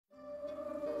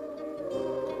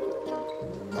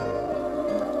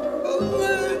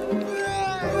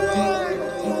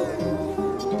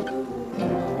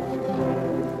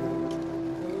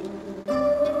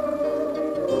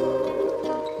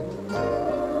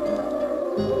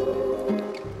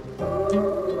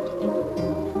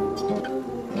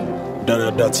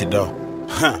your dirty door.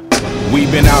 Huh. We've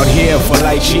been out here for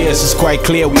light years, it's quite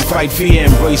clear we fight fear,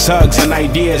 embrace hugs and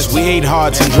ideas. We ate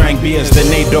hearts and drank beers, the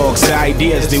Nate dogs, the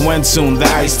ideas, they went soon, the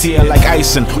iced tear like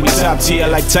icing. We top tier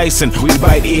like Tyson, we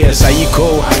bite ears. Are you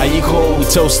cold? Are you cold? We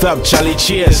toast up, Charlie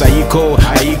cheers. Are you cold?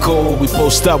 Are you cold? We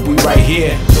post up, we right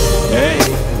here. Hey,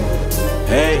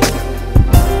 hey.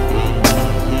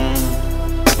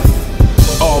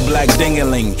 All black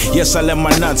dingaling, yes I let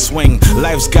my nuts swing.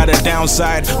 Life's got a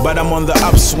downside, but I'm on the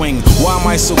upswing. Why am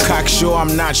I so cocksure?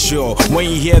 I'm not sure. When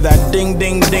you hear that ding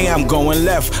ding ding, I'm going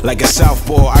left like a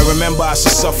southpaw. I remember I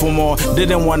said sophomore,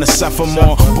 didn't want to suffer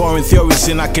more. Boring theories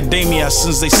in academia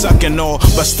since they suck and all,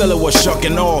 but still it was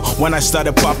shocking all when I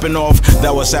started popping off.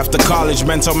 That was after college,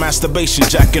 mental masturbation,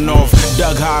 jacking off.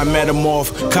 Dug how I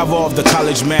metamorph, cover of the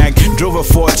college mag. Drove a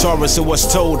Ford Taurus, it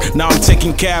was told. Now I'm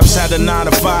taking cabs, had a 9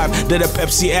 to 5, did a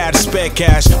Pepsi ad, spare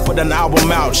cash, put an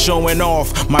album out, showing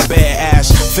off my bare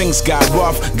ass. Things got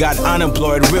rough, got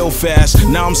unemployed real fast.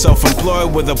 Now I'm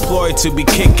self-employed with a ploy to be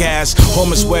kick-ass.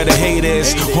 Home is where the hate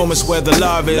is, home is where the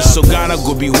love is. So Ghana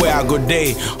go be where I go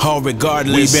day, all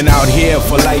regardless. We've been out here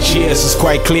for light years, it's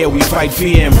quite clear we fight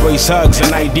fear, embrace hugs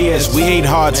and ideas. We ate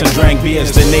hearts and drank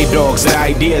beers, the Nate dogs, the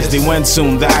ideas, they went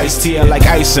soon, the iced tear like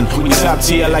icing. We top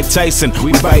tier like Tyson,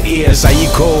 we bite ears. Are you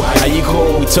cold? Are you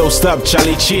cold? We toast up,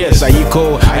 Charlie cheers. Are you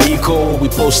cold? Are you cold? We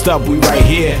post up, we right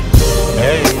here.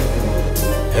 Hey,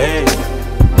 hey.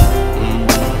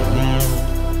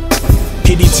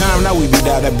 Kitty time, now we be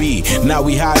that be. Now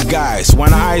we hot guys.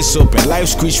 When our eyes open, life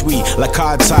screech we like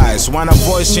hard ties. When our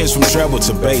voice change from treble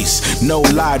to bass. No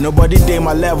lie, nobody did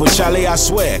my level, Charlie, I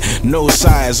swear. No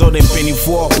size, all them penny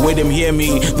for, wait them hear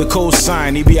me. The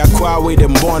coastline, it be a quiet way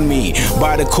them born me.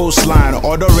 By the coastline,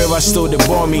 or the river still they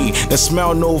born me. The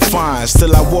smell no fine,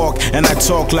 still I walk and I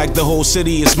talk like the whole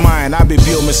city is mine. I be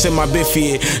built, me say my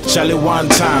biffy, Charlie one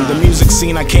time. The music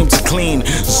scene I came to clean.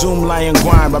 Zoom, lion,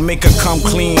 grind, but make her come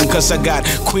clean. Cause I got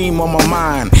cream on my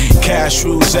mind. Cash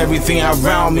rules, everything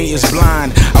around me is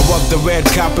blind. I walk the red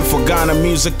carpet for Ghana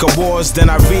Music Awards. Then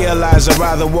I realize I'd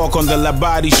rather walk on the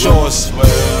Labadi shores.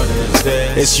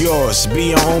 It's yours, be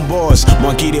your own boss.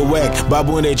 Monkey they whack,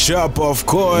 baboon they chop, of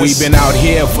course. We've been out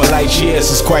here for light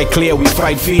years, it's quite clear we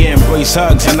fight fear, embrace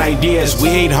hugs and ideas. We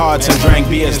ate hearts and drank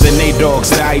beers, the Nate dogs,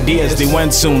 the ideas, they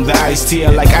went soon, the iced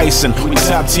tear like icing. We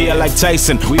top tier like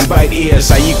Tyson, we bite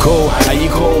ears. Are you cold? Are you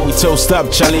cold? We toast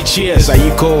up, Charlie cheers. Are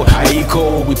you cold? Are you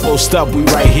cold? We post up, we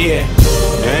right here.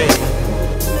 Hey,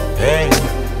 hey.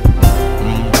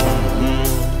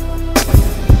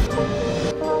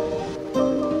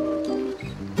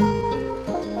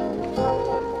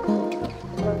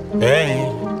 Hey.